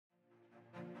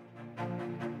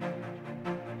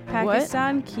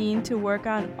Pakistan keen to work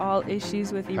on all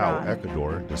issues with Iran. How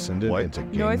Ecuador descended into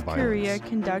gang North violence. Korea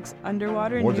conducts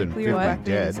underwater More than nuclear 50 weapons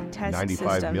dead, test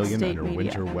 95 systems. million State under media.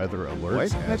 winter weather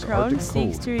alerts as Macron Arctic seeks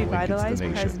cold to blankets revitalize the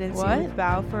nation. presidency with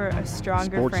vow for a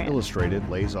stronger Sports France. Illustrated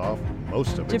lays off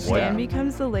most of its Japan staff.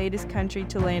 becomes the latest country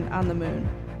to land on the moon.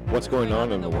 What's going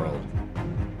on in the world?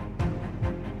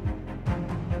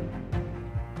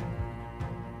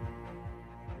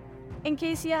 In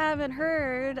case you haven't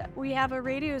heard, we have a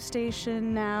radio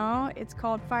station now. It's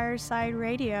called Fireside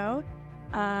Radio.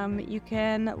 You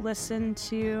can listen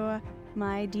to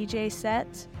my DJ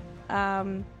set.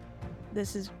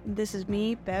 This is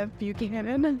me, Bev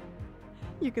Buchanan.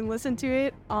 You can listen to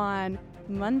it on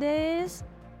Mondays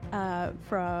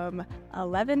from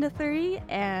 11 to 3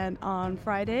 and on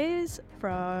Fridays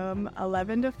from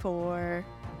 11 to 4.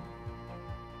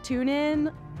 Tune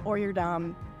in or you're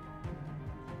dumb.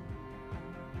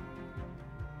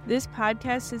 This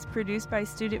podcast is produced by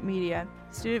Student Media.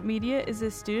 Student Media is a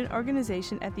student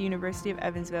organization at the University of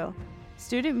Evansville.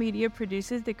 Student Media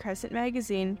produces the Crescent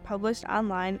magazine, published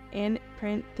online and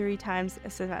print 3 times a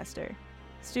semester.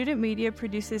 Student Media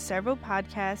produces several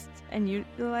podcasts and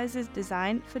utilizes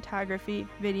design, photography,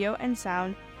 video, and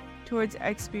sound towards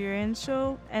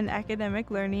experiential and academic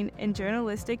learning in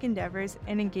journalistic endeavors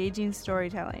and engaging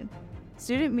storytelling.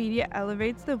 Student Media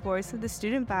elevates the voice of the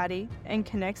student body and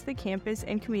connects the campus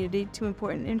and community to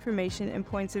important information and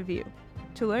points of view.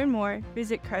 To learn more,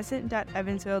 visit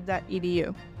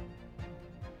crescent.evansville.edu.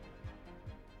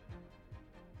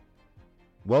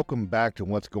 Welcome back to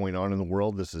What's Going On in the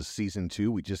World. This is Season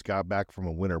 2. We just got back from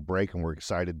a winter break, and we're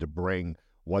excited to bring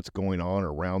what's going on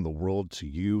around the world to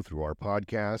you through our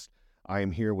podcast. I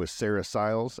am here with Sarah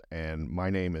Siles, and my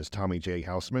name is Tommy J.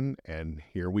 Hausman, and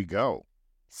here we go.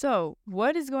 So,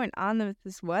 what is going on with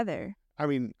this weather?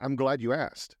 I'm glad you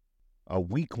asked. A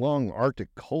week-long Arctic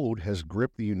cold has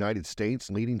gripped the United States,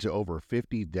 leading to over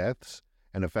 50 deaths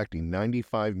and affecting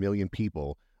 95 million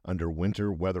people under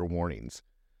winter weather warnings.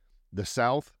 The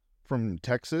South, from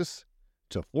Texas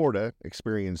to Florida,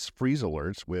 experienced freeze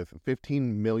alerts with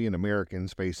 15 million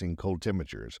Americans facing cold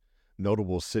temperatures.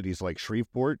 Notable cities like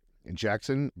Shreveport,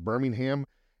 Jackson, Birmingham,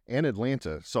 and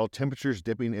Atlanta saw temperatures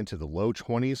dipping into the low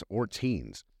 20s or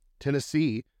teens.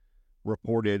 Tennessee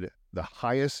reported the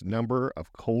highest number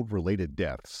of cold-related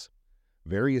deaths.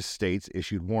 Various states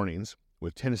issued warnings,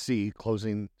 with Tennessee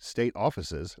closing state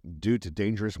offices due to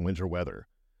dangerous winter weather.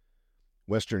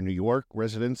 Western New York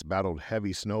residents battled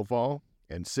heavy snowfall,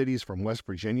 and cities from West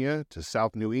Virginia to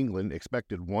South New England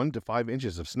expected 1 to 5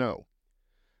 inches of snow.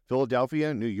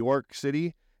 Philadelphia, New York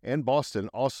City, and Boston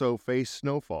also faced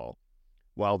snowfall.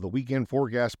 While the weekend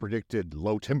forecast predicted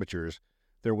low temperatures,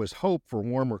 there was hope for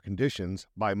warmer conditions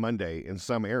by Monday in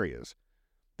some areas.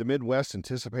 The Midwest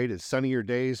anticipated sunnier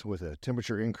days with a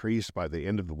temperature increase by the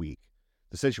end of the week.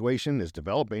 The situation is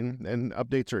developing and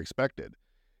updates are expected.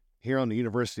 Here on the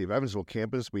University of Evansville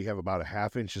campus, we have about a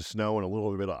half inch of snow and a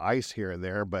little bit of ice here and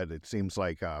there, but it seems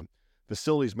like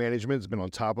facilities management has been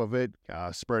on top of it,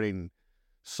 spreading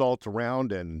salt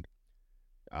around and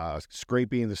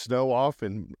scraping the snow off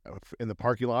in the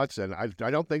parking lots, and I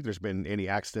don't think there's been any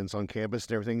accidents on campus,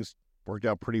 and everything's worked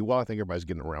out pretty well. I think everybody's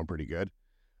getting around pretty good.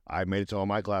 I made it to all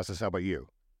my classes. How about you?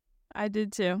 I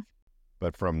did too.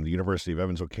 But from the University of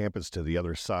Evansville campus to the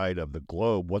other side of the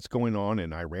globe, what's going on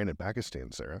in Iran and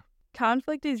Pakistan, Sarah?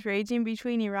 Conflict is raging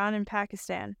between Iran and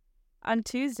Pakistan. On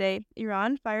Tuesday,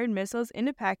 Iran fired missiles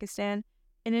into Pakistan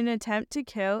in an attempt to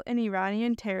kill an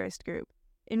Iranian terrorist group.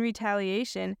 In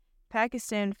retaliation,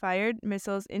 Pakistan fired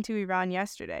missiles into Iran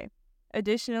yesterday.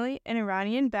 Additionally, an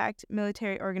Iranian-backed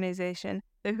military organization,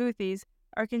 the Houthis,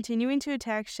 are continuing to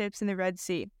attack ships in the Red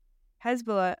Sea.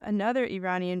 Hezbollah, another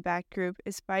Iranian-backed group,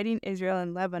 is fighting Israel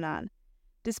and Lebanon.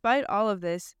 Despite all of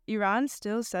this, Iran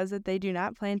still says that they do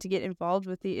not plan to get involved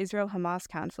with the Israel-Hamas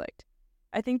conflict.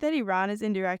 I think that Iran is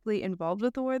indirectly involved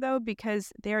with the war, though,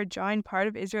 because they are drawing part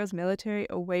of Israel's military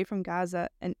away from Gaza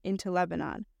and into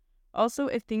Lebanon. Also,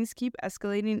 if things keep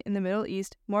escalating in the Middle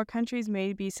East, more countries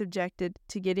may be subjected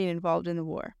to getting involved in the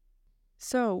war.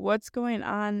 So, what's going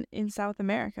on in South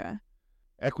America?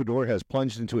 Ecuador has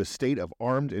plunged into a state of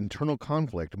armed internal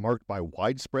conflict marked by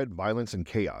widespread violence and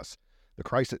chaos.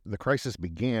 The crisis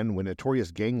began when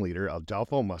notorious gang leader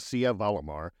Adolfo Macia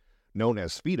Valimar, known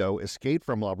as Fido, escaped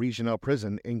from La Regional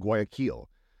prison in Guayaquil.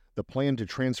 The plan to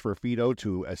transfer Fido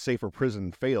to a safer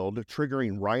prison failed,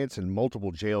 triggering riots in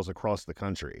multiple jails across the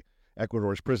country.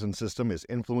 Ecuador's prison system is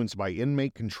influenced by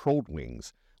inmate-controlled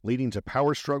wings, leading to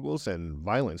power struggles and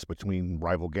violence between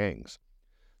rival gangs.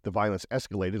 The violence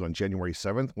escalated on January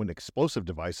 7th when explosive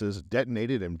devices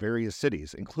detonated in various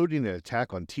cities, including an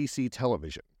attack on TC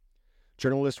television.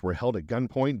 Journalists were held at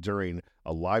gunpoint during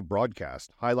a live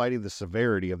broadcast, highlighting the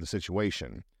severity of the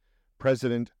situation.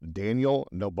 President Daniel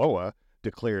Noboa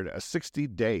declared a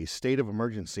 60-day state of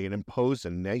emergency and imposed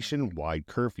a nationwide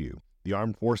curfew. The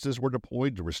armed forces were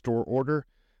deployed to restore order,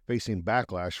 facing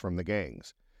backlash from the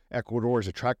gangs. Ecuador's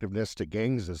attractiveness to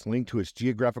gangs is linked to its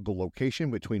geographical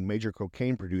location between major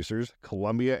cocaine producers,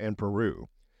 Colombia and Peru.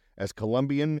 As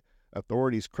Colombian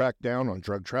authorities cracked down on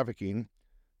drug trafficking,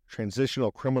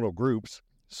 transitional criminal groups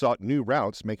sought new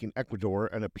routes, making Ecuador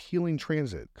an appealing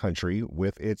transit country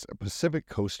with its Pacific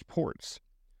coast ports.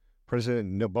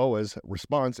 President Noboa's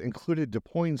response included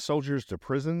deploying soldiers to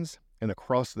prisons and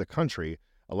across the country,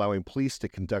 allowing police to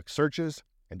conduct searches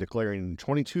and declaring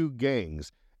 22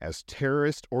 gangs as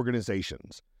terrorist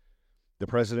organizations. The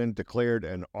president declared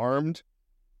an armed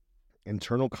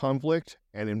internal conflict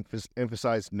and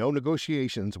emphasized no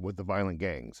negotiations with the violent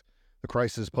gangs. The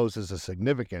crisis poses a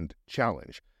significant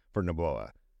challenge for Noboa,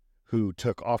 who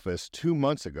took office 2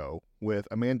 months ago with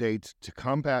a mandate to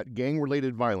combat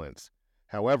gang-related violence.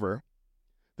 However,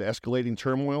 the escalating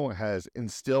turmoil has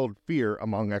instilled fear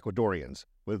among Ecuadorians,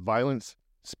 with violence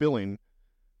spilling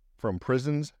from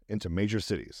prisons into major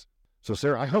cities. So,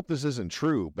 Sarah, I hope this isn't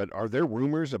true, but are there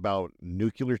rumors about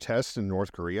nuclear tests in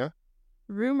North Korea?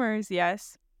 Rumors,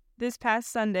 yes. This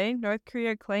past Sunday, North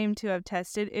Korea claimed to have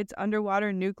tested its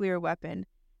underwater nuclear weapon.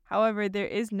 However, there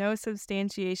is no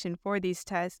substantiation for these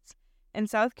tests, and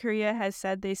South Korea has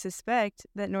said they suspect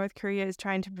that North Korea is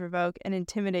trying to provoke and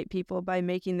intimidate people by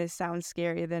making this sound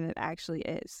scarier than it actually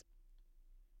is.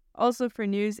 Also, for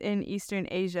news in Eastern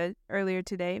Asia, earlier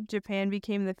today, Japan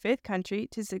became the 5th country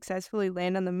to successfully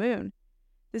land on the moon.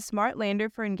 The smart lander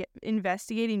for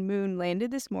investigating moon landed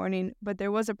this morning, but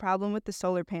there was a problem with the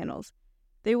solar panels.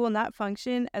 They will not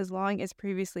function as long as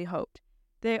previously hoped.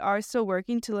 They are still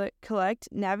working to collect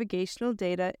navigational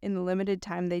data in the limited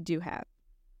time they do have.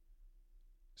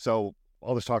 So,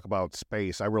 all this talk about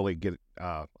space, I really get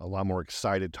a lot more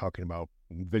excited talking about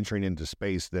venturing into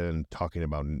space than talking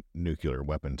about nuclear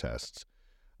weapon tests.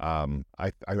 I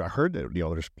heard that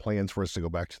there's plans for us to go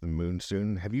back to the moon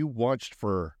soon. Have you watched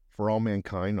For All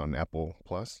Mankind on Apple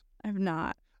Plus? I've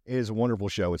not. It is a wonderful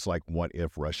show. It's like, what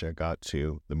if Russia got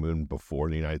to the moon before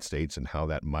the United States and how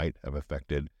that might have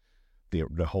affected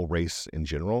the whole race in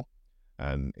general.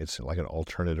 And it's like an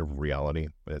alternative reality,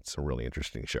 but it's a really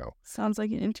interesting show. Sounds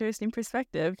like an interesting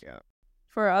perspective. Yeah.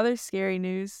 For other scary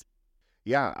news.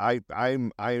 Yeah,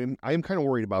 I'm kind of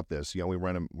worried about this. We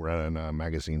run a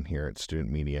magazine here at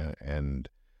Student Media, and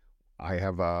I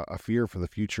have a fear for the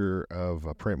future of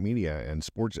print media. And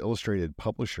Sports Illustrated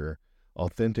publisher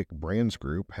Authentic Brands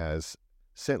Group has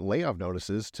sent layoff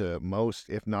notices to most,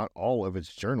 if not all, of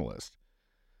its journalists,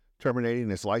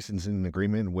 terminating its licensing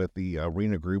agreement with the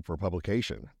Arena Group for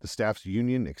publication. The staff's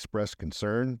union expressed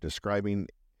concern, describing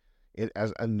it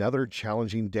as another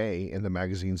challenging day in the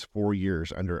magazine's 4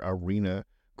 years under Arena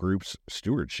Group's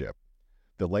stewardship.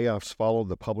 The layoffs followed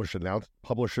the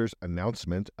publisher's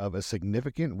announcement of a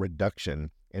significant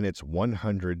reduction in its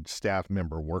 100 staff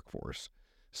member workforce,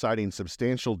 citing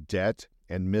substantial debt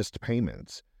and missed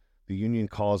payments. The union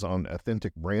calls on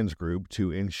Authentic Brands Group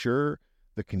to ensure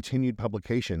the continued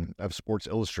publication of Sports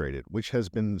Illustrated, which has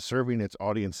been serving its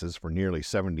audiences for nearly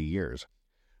 70 years.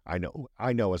 I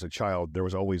know as a child, there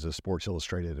was always a Sports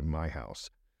Illustrated in my house.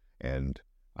 And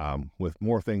with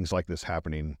more things like this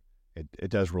happening, it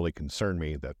does really concern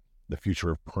me that the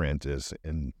future of print is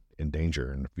in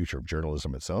danger, and the future of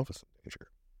journalism itself is in danger.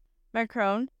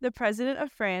 Macron, the president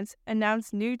of France,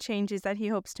 announced new changes that he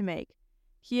hopes to make.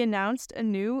 He announced a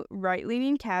new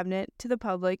right-leaning cabinet to the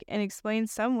public and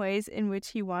explained some ways in which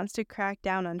he wants to crack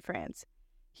down on France.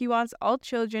 He wants all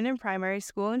children in primary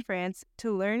school in France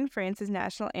to learn France's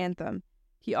national anthem.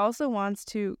 He also wants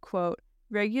to, quote,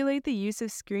 regulate the use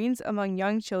of screens among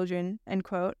young children, end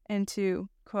quote, and to,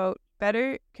 quote,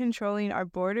 better controlling our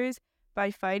borders by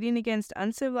fighting against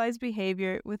uncivilized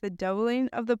behavior with a doubling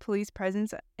of the police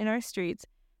presence in our streets,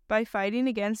 by fighting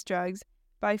against drugs,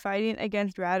 by fighting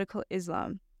against radical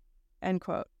Islam, end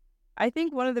quote. I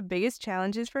think one of the biggest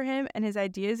challenges for him and his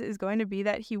ideas is going to be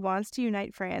that he wants to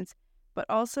unite France, but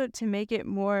also to make it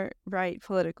more right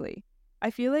politically.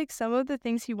 I feel like some of the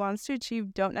things he wants to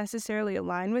achieve don't necessarily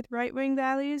align with right-wing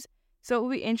values, so it will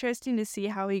be interesting to see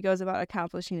how he goes about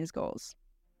accomplishing his goals.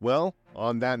 Well,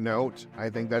 on that note, I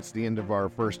think that's the end of our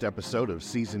first episode of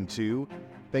Season 2.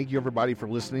 Thank you, everybody, for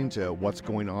listening to What's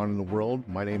Going On in the World.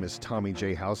 My name is Tommy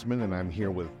J. Hausman, and I'm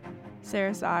here with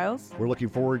Sarah Stiles. We're looking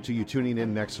forward to you tuning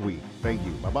in next week. Thank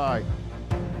you. Bye-bye.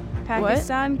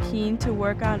 Pakistan keen to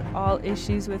work on all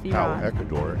issues with How Iran.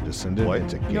 Ecuador descended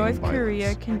into gang North violence.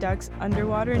 Korea conducts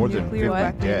underwater More than 50 nuclear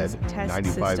weapons dead, test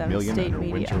 95 system, million state under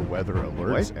media. winter weather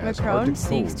alerts as Macron Arctic seeks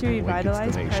cold to blankets the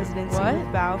revitalize nation. presidency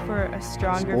with vow for a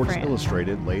stronger Sports France.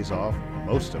 Illustrated lays off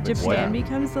most of its Japan staff.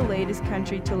 becomes the latest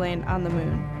country to land on the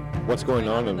moon. What's going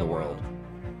on in the world?